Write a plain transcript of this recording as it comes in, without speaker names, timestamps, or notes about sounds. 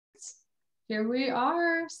Here we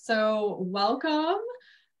are. So welcome.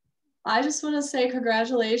 I just want to say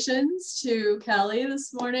congratulations to Kelli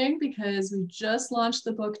this morning because we just launched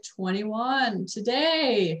the book 21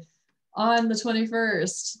 today on the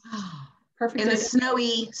 21st. Perfect. In a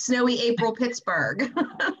snowy April Pittsburgh.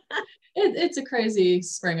 It's a crazy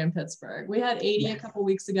spring in Pittsburgh. We had 80 a couple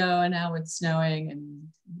weeks ago and now it's snowing and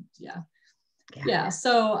yeah.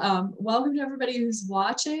 So welcome to everybody who's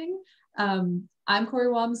watching. I'm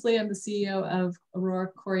Corey Walmsley. I'm the CEO of Aurora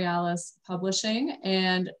Coriolis Publishing,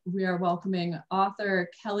 and we are welcoming author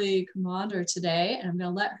Kelli Commander today. And I'm going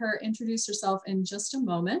to let her introduce herself in just a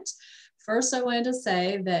moment. First, I wanted to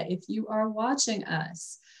say that if you are watching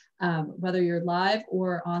us, whether you're live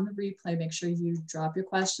or on the replay, make sure you drop your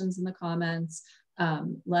questions in the comments.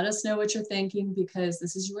 Let us know what you're thinking, because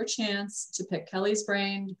this is your chance to pick Kelli's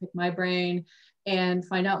brain, to pick my brain, and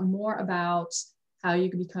find out more about how you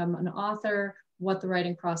can become an author, what the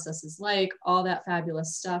writing process is like, all that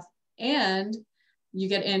fabulous stuff. And you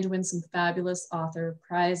get in to win some fabulous author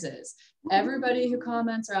prizes. Everybody who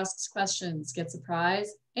comments or asks questions gets a prize,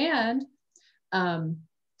 and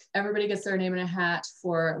everybody gets their name in a hat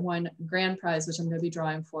for one grand prize, which I'm going to be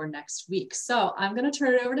drawing for next week. So I'm going to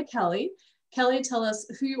turn it over to Kelli. Kelli, tell us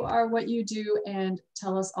who you are, what you do, and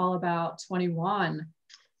tell us all about 21.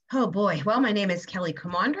 Oh boy. Well, my name is Kelli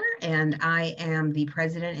Commander, and I am the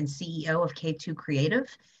president and CEO of K2 Creative,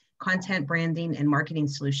 content branding and marketing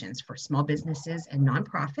solutions for small businesses and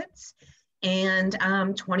nonprofits. And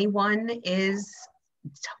 21 is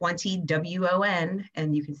 20 WON,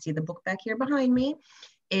 and you can see the book back here behind me,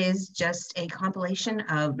 is just a compilation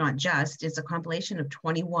of, it's a compilation of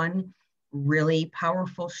 21 really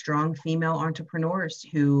powerful, strong female entrepreneurs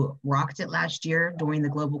who rocked it last year during the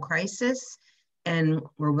global crisis and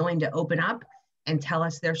were willing to open up and tell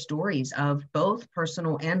us their stories of both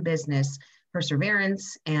personal and business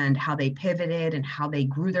perseverance and how they pivoted and how they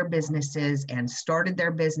grew their businesses and started their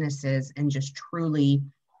businesses and just truly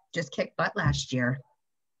just kicked butt last year.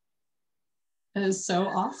 It is so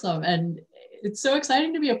awesome. And it's so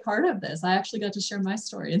exciting to be a part of this. I actually got to share my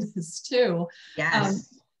story in this too.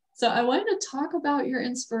 Yes. So I wanted to talk about your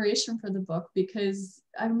inspiration for the book, because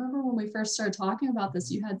I remember when we first started talking about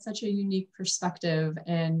this, you had such a unique perspective,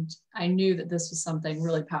 and I knew that this was something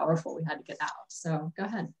really powerful we had to get out. So go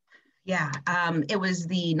ahead. Yeah, it was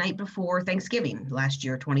the night before Thanksgiving last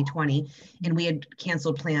year, 2020, and we had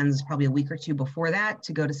canceled plans probably a week or two before that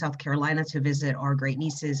to go to South Carolina to visit our great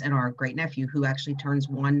nieces and our great nephew, who actually turns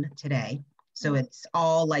 1 today. So it's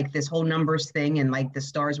all like this whole numbers thing, and like the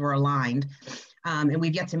stars were aligned. And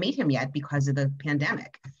we've yet to meet him yet because of the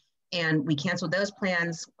pandemic. And we canceled those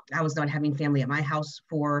plans. I was not having family at my house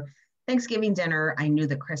for Thanksgiving dinner. I knew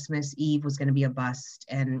that Christmas Eve was going to be a bust.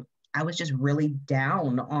 And I was just really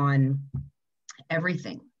down on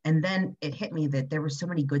everything. And then it hit me that there were so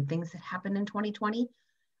many good things that happened in 2020.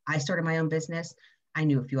 I started my own business. I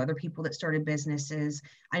knew a few other people that started businesses.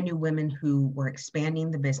 I knew women who were expanding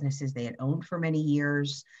the businesses they had owned for many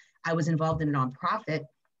years. I was involved in a nonprofit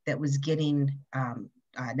that was getting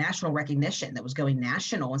national recognition, that was going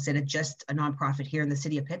national instead of just a nonprofit here in the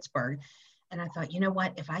city of Pittsburgh. And I thought, you know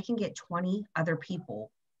what, if I can get 20 other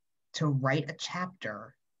people to write a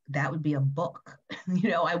chapter, that would be a book.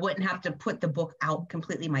 I wouldn't have to put the book out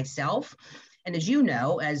completely myself. And as you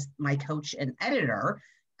know, as my coach and editor,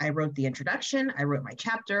 I wrote the introduction, I wrote my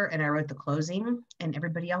chapter, and I wrote the closing, and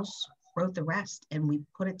everybody else wrote the rest. And we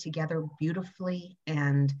put it together beautifully,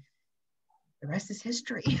 and the rest is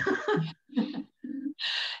history.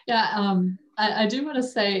 Yeah, I do want to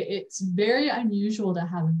say it's very unusual to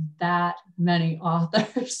have that many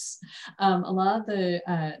authors. A lot of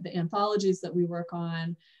the anthologies that we work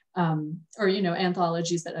on, or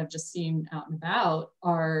anthologies that I've just seen out and about,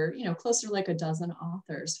 are closer to like a dozen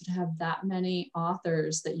authors. So to have that many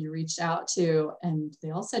authors that you reached out to, and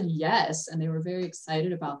they all said yes, and they were very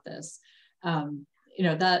excited about this.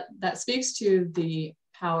 That speaks to the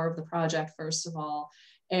power of the project, first of all.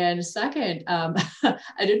 And second, I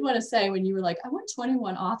did want to say, when you were like, I want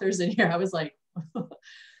 21 authors in here, I was like,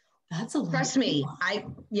 that's a lot. Trust me,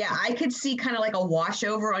 I could see kind of like a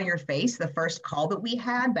washover on your face the first call that we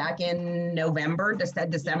had back in November,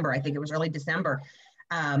 December, I think it was early December.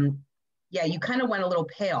 You kind of went a little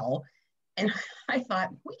pale, and I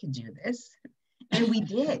thought, we could do this. And we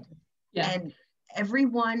did. Yeah. And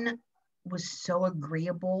everyone was so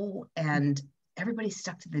agreeable, and everybody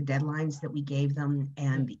stuck to the deadlines that we gave them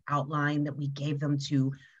and the outline that we gave them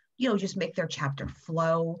to, just make their chapter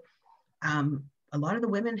flow. A lot of the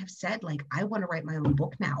women have said, like, I want to write my own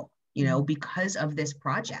book now, because of this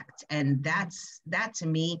project. And that to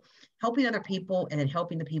me, helping other people and then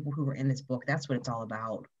helping the people who were in this book, that's what it's all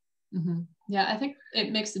about. Mm-hmm. Yeah, I think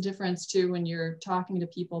it makes a difference too when you're talking to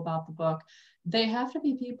people about the book. They have to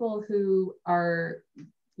be people who are,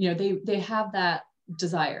 they have that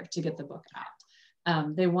desire to get the book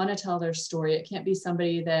out. They want to tell their story. It can't be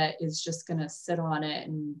somebody that is just going to sit on it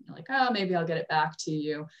and like, oh, maybe I'll get it back to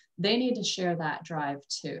you. They need to share that drive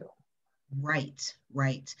too. Right,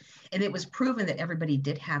 right. And it was proven that everybody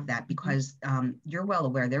did have that, because you're well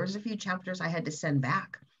aware there was a few chapters I had to send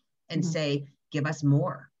back and say, give us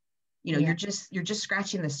more. You're just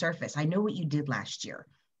scratching the surface. I know what you did last year.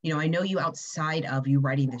 I know you outside of you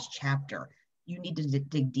writing this chapter. You need to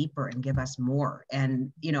dig deeper and give us more.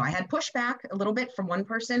 And, I had pushback a little bit from one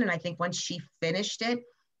person. And I think once she finished it,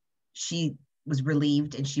 she was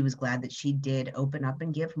relieved and she was glad that she did open up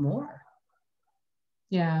and give more.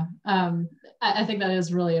 Yeah, I think that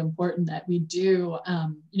is really important that we do,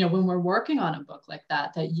 when we're working on a book like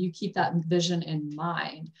that, that you keep that vision in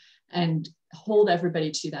mind and hold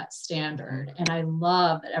everybody to that standard. And I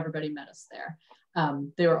love that everybody met us there.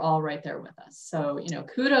 They were all right there with us. So,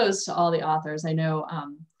 kudos to all the authors. I know,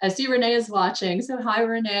 I see Renee is watching. So hi,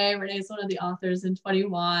 Renee. Renee's one of the authors in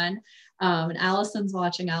 21. And Allison's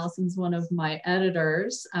watching. Allison's one of my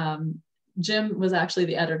editors. Jim was actually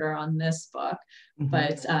the editor on this book,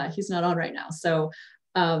 but he's not on right now. So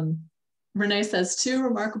Renee says, 2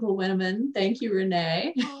 remarkable women. Thank you,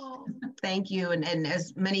 Renee. Oh, thank you. And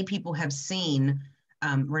as many people have seen,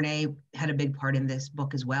 Renee had a big part in this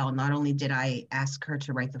book as well. Not only did I ask her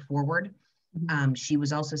to write the foreword, she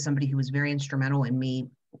was also somebody who was very instrumental in me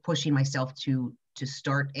pushing myself to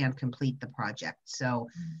start and complete the project. So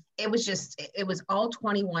it was all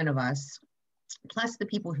 21 of us, plus the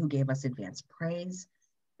people who gave us advanced praise,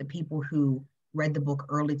 the people who read the book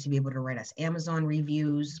early to be able to write us Amazon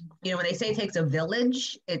reviews. When they say it takes a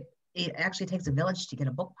village, it actually takes a village to get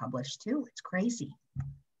a book published too. It's crazy.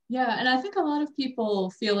 Yeah, and I think a lot of people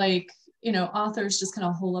feel like, authors just kind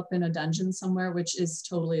of hole up in a dungeon somewhere, which is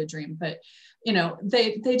totally a dream. But,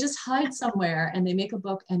 they just hide somewhere and they make a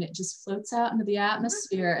book and it just floats out into the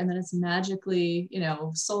atmosphere and then it's magically,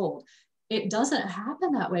 sold. It doesn't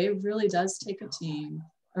happen that way. It really does take a team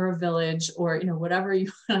or a village or, whatever you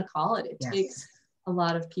want to call it. It takes a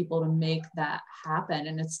lot of people to make that happen.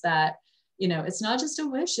 And it's that, it's not just a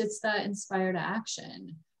wish, it's that inspired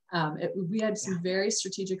action. We had some very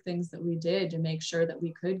strategic things that we did to make sure that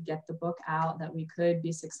we could get the book out, that we could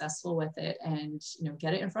be successful with it and,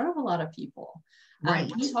 get it in front of a lot of people. Right.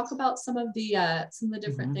 Can you talk about some of the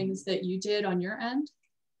different things that you did on your end?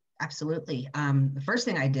 Absolutely. The first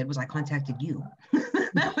thing I did was I contacted you.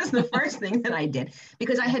 That was the first thing that I did,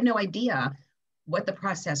 because I had no idea what the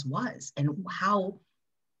process was and how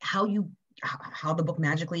the book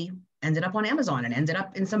magically ended up on Amazon and ended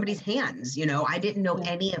up in somebody's hands. I didn't know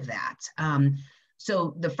any of that.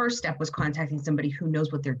 So the first step was contacting somebody who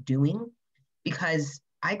knows what they're doing, because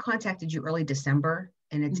I contacted you early December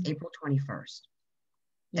and it's April 21st.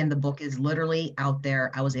 And the book is literally out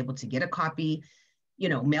there. I was able to get a copy,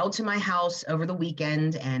 mailed to my house over the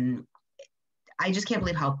weekend. And I just can't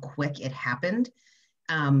believe how quick it happened.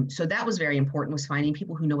 So that was very important, was finding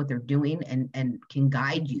people who know what they're doing and can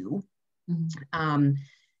guide you.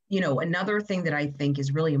 Another thing that I think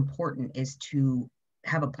is really important is to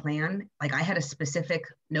have a plan. Like I had a specific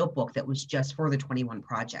notebook that was just for the 21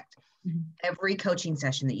 project. Every coaching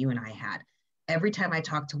session that you and I had, every time I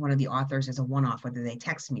talked to one of the authors as a one-off, whether they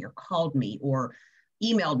text me or called me or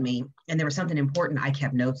emailed me, and there was something important, I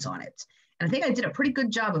kept notes on it. And I think I did a pretty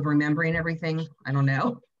good job of remembering everything. I don't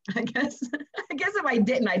know. I guess if I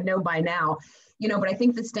didn't, I'd know by now, but I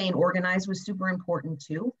think that staying organized was super important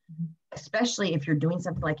too, especially if you're doing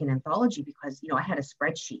something like an anthology, because, I had a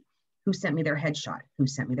spreadsheet. Who sent me their headshot? Who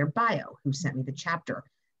sent me their bio? Who sent me the chapter?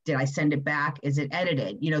 Did I send it back? Is it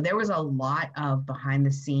edited? There was a lot of behind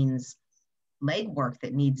the scenes legwork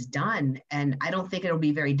that needs done. And I don't think it'll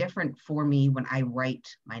be very different for me when I write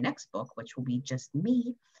my next book, which will be just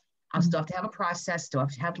me. I'll still have to have a process, still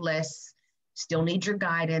have to have lists, still need your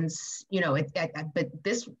guidance, but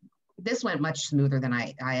this went much smoother than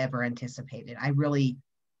I ever anticipated. I really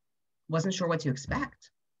wasn't sure what to expect.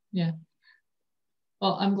 Yeah.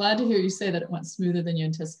 Well, I'm glad to hear you say that it went smoother than you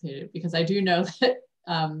anticipated, because I do know that,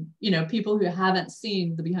 people who haven't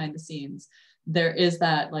seen the behind the scenes, there is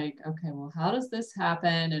that like, okay, well, how does this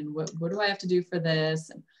happen? And what do I have to do for this?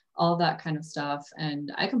 And all that kind of stuff.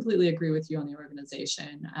 And I completely agree with you on the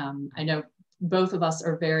organization. I know both of us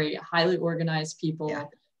are very highly organized people. Yeah.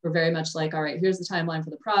 We're very much like, all right, here's the timeline for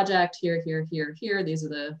the project, here. These are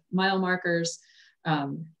the mile markers,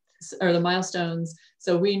 or the milestones.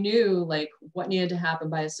 So we knew like what needed to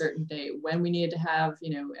happen by a certain date, when we needed to have,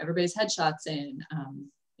 everybody's headshots in,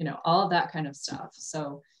 all of that kind of stuff.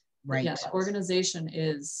 So Right. Yeah, organization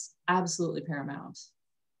is absolutely paramount.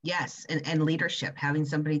 Yes. And leadership, having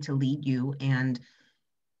somebody to lead you and,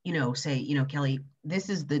 say, Kelli, this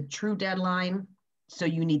is the true deadline. So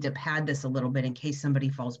you need to pad this a little bit in case somebody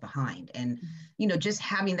falls behind. And, just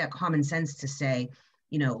having that common sense to say,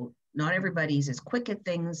 not everybody's as quick at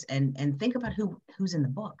things, and think about who's in the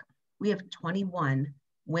book. We have 21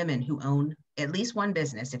 women who own at least one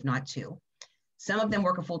business, if not two. Some of them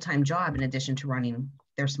work a full-time job in addition to running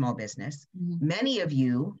their small business. Many of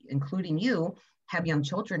you, including you, have young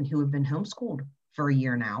children who have been homeschooled for a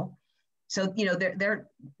year now. So, they're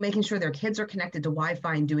making sure their kids are connected to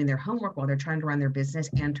Wi-Fi and doing their homework while they're trying to run their business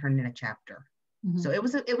and turn in a chapter. So it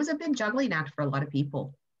was a big juggling act for a lot of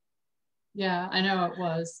people. Yeah, I know it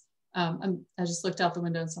was. I just looked out the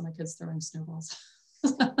window and saw my kids throwing snowballs.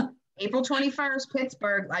 April 21st,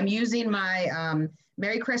 Pittsburgh. I'm using my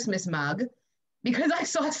Merry Christmas mug because I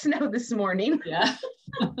saw snow this morning. Yeah.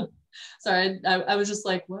 Sorry, I was just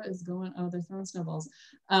like, what is going on? Oh, they're throwing snowballs.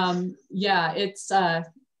 Yeah, it's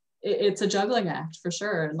a juggling act for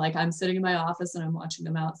sure. And like, I'm sitting in my office and I'm watching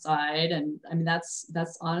them outside. And I mean, that's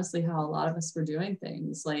honestly how a lot of us were doing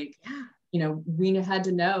things. Like, we had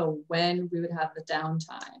to know when we would have the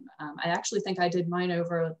downtime. I actually think I did mine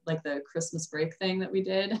over like the Christmas break thing that we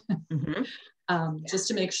did. Just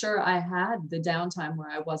to make sure I had the downtime where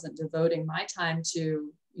I wasn't devoting my time to,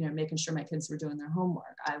 making sure my kids were doing their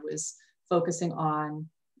homework. I was focusing on,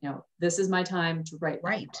 this is my time to write.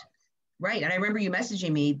 Right. And I remember you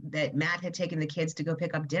messaging me that Matt had taken the kids to go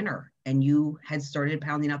pick up dinner and you had started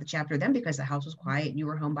pounding out the chapter then because the house was quiet and you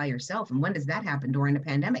were home by yourself. And when does that happen during a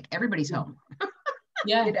pandemic? Everybody's home.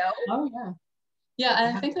 Yeah. Oh, yeah. Yeah.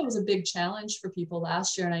 And I think that was a big challenge for people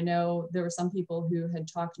last year. And I know there were some people who had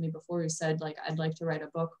talked to me before who said, like, I'd like to write a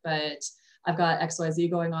book, but I've got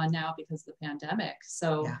XYZ going on now because of the pandemic.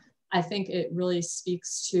 So I think it really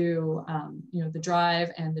speaks to, the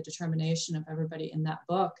drive and the determination of everybody in that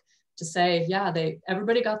book to say,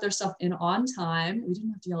 everybody got their stuff in on time. We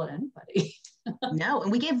didn't have to yell at anybody. No,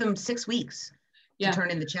 and we gave them 6 weeks to turn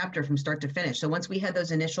in the chapter from start to finish. So once we had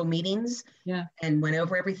those initial meetings and went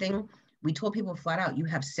over everything, we told people flat out, you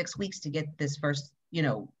have 6 weeks to get this first,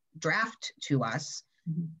 draft to us.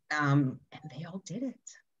 And they all did it.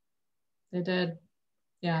 They did.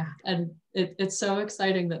 Yeah. And it's so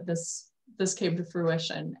exciting that this came to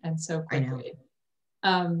fruition and so quickly.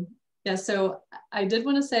 So I did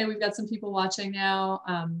want to say we've got some people watching now.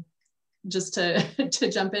 Just to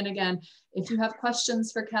jump in again, if you have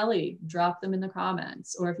questions for Kelli, drop them in the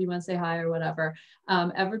comments, or if you want to say hi or whatever.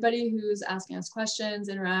 Everybody who's asking us questions,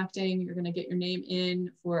 interacting, you're going to get your name in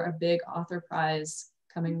for a big author prize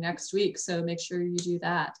coming next week. So make sure you do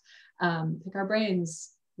that. Pick our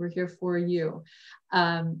brains. We're here for you.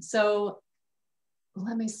 So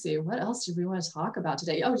let me see. What else did we want to talk about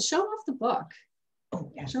today? Oh, show off the book.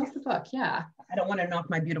 Oh, yeah. Show off the book. Yeah. I don't want to knock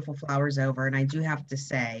my beautiful flowers over. And I do have to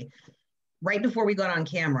say, right before we got on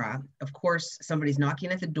camera, of course, somebody's knocking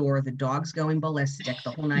at the door, the dog's going ballistic,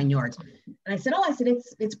 the whole 9 yards. And I said,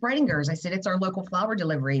 it's Breitingers. I said, it's our local flower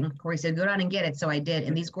delivery. Corey said, go down and get it. So I did.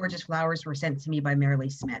 And these gorgeous flowers were sent to me by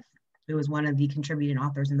Marilee Smith, who was one of the contributing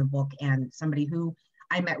authors in the book and somebody who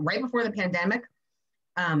I met right before the pandemic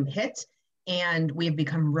hit. And we have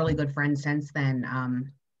become really good friends since then.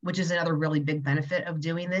 Which is another really big benefit of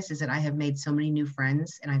doing this, is that I have made so many new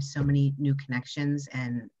friends and I have so many new connections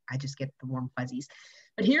and I just get the warm fuzzies.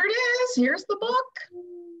 But here it is, here's the book.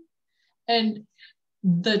 And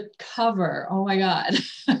the cover, oh my God.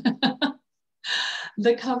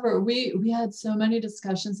 The cover, we had so many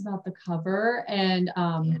discussions about the cover, and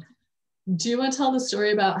do you want to tell the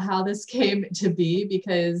story about how this came to be?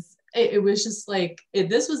 Because it was just like,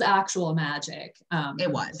 this was actual magic. It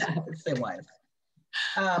was.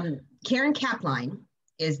 Karen Kapline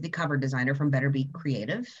is the cover designer from Better Be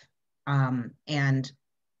Creative. And,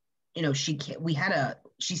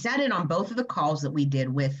 she sat in on both of the calls that we did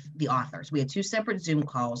with the authors. We had 2 separate Zoom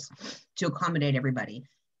calls to accommodate everybody.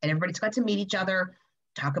 And everybody's got to meet each other,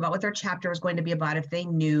 talk about what their chapter was going to be about if they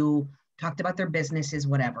knew, talked about their businesses,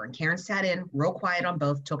 whatever. And Karen sat in real quiet on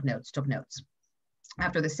both, took notes.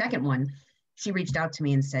 After the second one, she reached out to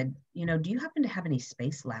me and said, do you happen to have any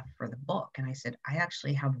space left for the book? And I said, I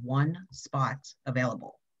actually have 1 spot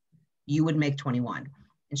available. You would make 21.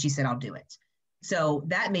 And she said, I'll do it. So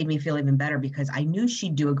that made me feel even better because I knew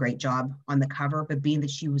she'd do a great job on the cover, but being that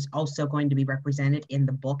she was also going to be represented in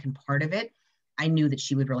the book and part of it, I knew that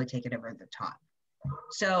she would really take it over the top.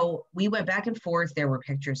 So we went back and forth. There were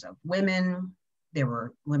pictures of women. There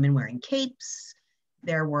were women wearing capes.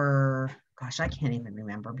 There were, gosh, I can't even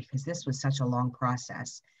remember because this was such a long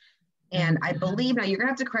process. And I believe, now you're gonna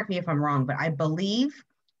have to correct me if I'm wrong, but I believe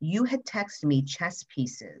you had texted me chess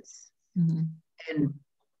pieces, and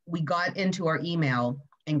we got into our email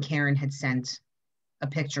and Karen had sent a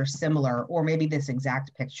picture similar, or maybe this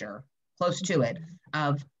exact picture, close to it,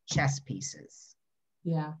 of chess pieces.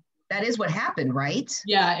 Yeah. That is what happened, right?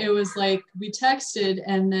 Yeah, it was like we texted,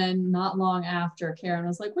 and then not long after, Karen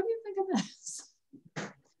was like, what do you think of this?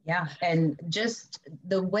 Yeah, and just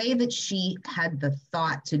the way that she had the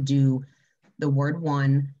thought to do the word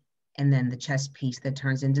one, and then the chess piece that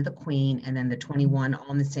turns into the queen, and then the 21 all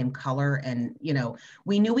in the same color. And, you know,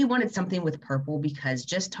 we knew we wanted something with purple because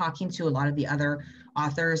just talking to a lot of the other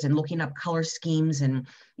authors and looking up color schemes and,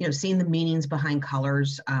 you know, seeing the meanings behind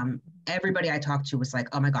colors, everybody I talked to was like,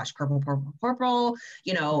 oh my gosh, purple, purple, purple,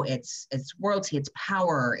 you know, it's royalty, it's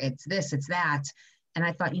power, it's this, it's that. And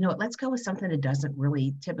I thought, you know what, let's go with something that doesn't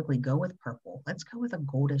really typically go with purple. Let's go with a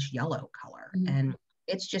goldish yellow color. And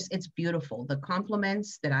it's beautiful. The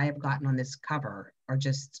compliments that I have gotten on this cover are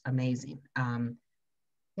just amazing.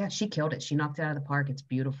 Yeah, she killed it. She knocked it out of the park. It's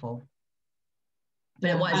beautiful. But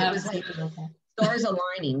yeah, it was like stars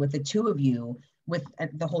aligning with the two of you with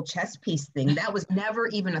the whole chess piece thing. That was never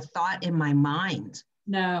even a thought in my mind.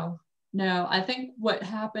 No, I think what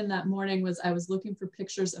happened that morning was I was looking for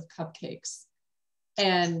pictures of cupcakes.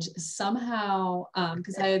 And somehow,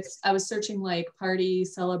 because I was searching like party,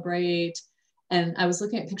 celebrate, and I was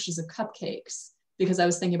looking at pictures of cupcakes because I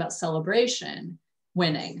was thinking about celebration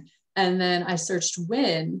winning. And then I searched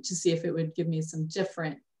win to see if it would give me some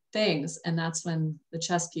different things. And that's when the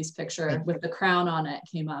chess piece picture with the crown on it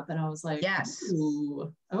came up. And I was like, yes.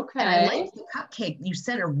 Ooh, okay. And I liked the cupcake. You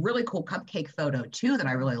sent a really cool cupcake photo too that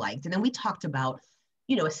I really liked. And then we talked about,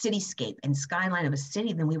 you know, a cityscape and skyline of a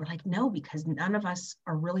city. Then we were like, no, because none of us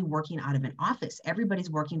are really working out of an office. Everybody's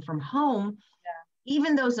working from home. Yeah.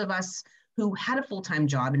 Even those of us who had a full-time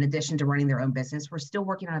job in addition to running their own business were still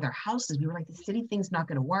working out of their houses. We were like, the city thing's not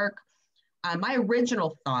going to work. My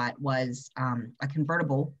original thought was a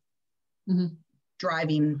convertible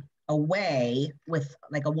driving away with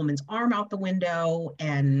like a woman's arm out the window,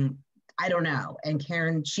 and I don't know. And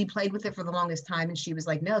Karen, she played with it for the longest time, and she was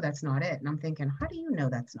like, no, that's not it. And I'm thinking, how do you know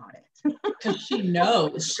that's not it? Because she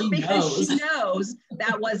knows. Because she knows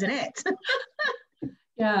that wasn't it.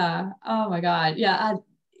 Yeah. Oh my God. Yeah.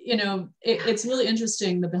 You know, it's really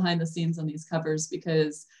interesting, the behind the scenes on these covers,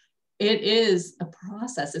 because it is a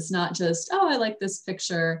process. It's not just, oh, I like this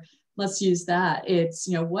picture, let's use that. It's,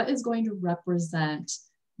 you know, what is going to represent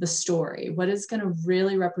the story? What is going to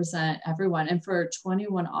really represent everyone? And for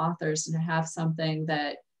 21 authors to have something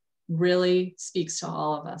that really speaks to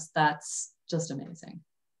all of us, that's just amazing.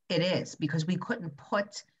 It is, because we couldn't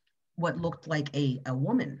put what looked like a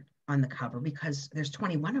woman on the cover because there's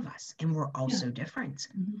 21 of us and we're all so different.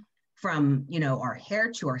 From, you know, our hair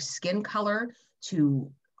to our skin color to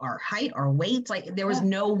our height, our weight. Like there was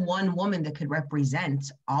no one woman that could represent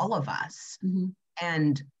all of us.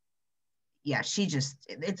 And yeah,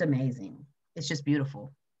 it's amazing. It's just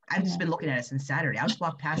beautiful. I've just been looking at it since Saturday. I just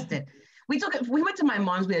walked past it. We went to my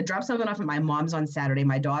mom's. We had dropped something off at my mom's on Saturday,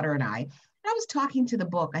 my daughter and I was talking to the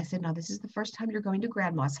book. I said, no, this is the first time you're going to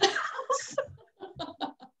grandma's house.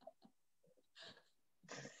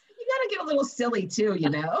 You got to get a little silly too, you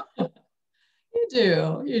know? You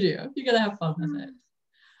do. You got to have fun with it.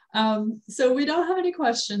 So we don't have any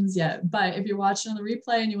questions yet, but if you're watching on the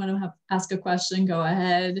replay and you want to ask a question, go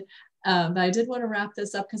ahead. But I did want to wrap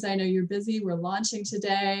this up because I know you're busy. We're launching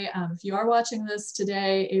today. If you are watching this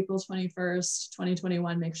today, April 21st,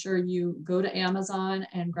 2021, make sure you go to Amazon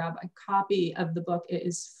and grab a copy of the book. It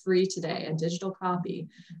is free today, a digital copy.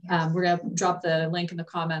 We're going to drop the link in the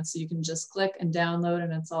comments so you can just click and download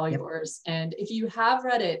and it's all yours. And if you have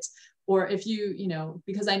read it, or if you know,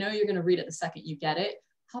 because I know you're going to read it the second you get it,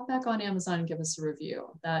 hop back on Amazon and give us a review.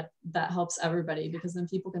 That helps everybody, because then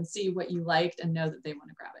people can see what you liked and know that they want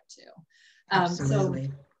to grab it too. Absolutely.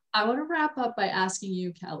 So I want to wrap up by asking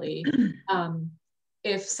you, Kelli,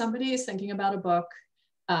 if somebody is thinking about a book,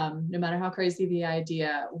 no matter how crazy the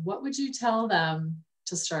idea, what would you tell them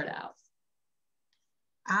to start out?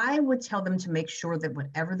 I would tell them to make sure that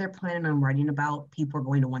whatever they're planning on writing about, people are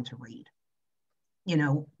going to want to read. You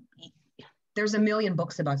know, there's a million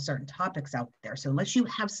books about certain topics out there. So unless you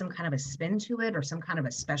have some kind of a spin to it or some kind of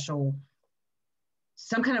a special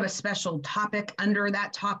topic under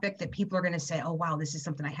that topic that people are going to say, oh, wow, this is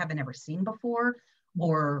something I haven't ever seen before,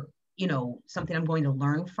 or, you know, something I'm going to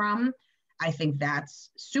learn from. I think that's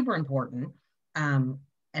super important. And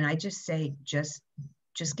I just say, just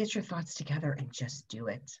get your thoughts together and just do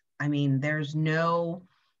it. I mean,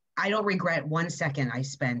 I don't regret 1 second I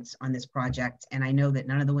spent on this project. And I know that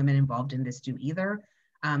none of the women involved in this do either.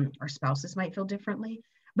 Our spouses might feel differently,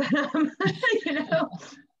 but, you know,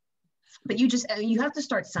 But you have to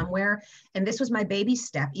start somewhere. And this was my baby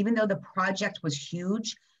step. Even though the project was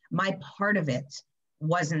huge, my part of it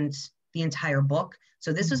wasn't the entire book.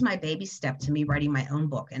 So this was my baby step to me writing my own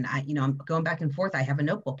book. And I'm going back and forth. I have a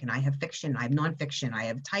notebook and I have fiction, I have nonfiction, I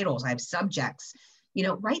have titles, I have subjects.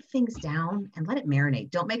 Write things down and let it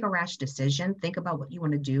marinate. Don't make a rash decision. Think about what you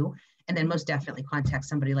want to do. And then most definitely contact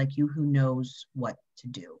somebody like you who knows what to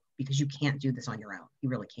do, because you can't do this on your own. You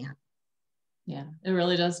really can't. Yeah, it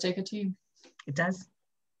really does take a team. It does.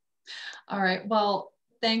 All right. Well,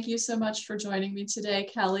 thank you so much for joining me today,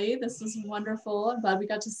 Kelli. This was wonderful. I'm glad we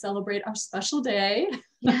got to celebrate our special day.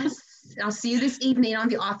 Yes. I'll see you this evening on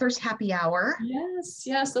the Author's Happy Hour. Yes.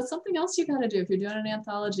 That's something else you got to do if you're doing an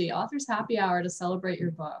anthology. Author's Happy Hour to celebrate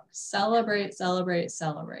your book. Celebrate.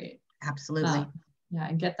 Absolutely. Yeah,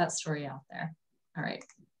 and get that story out there. All right.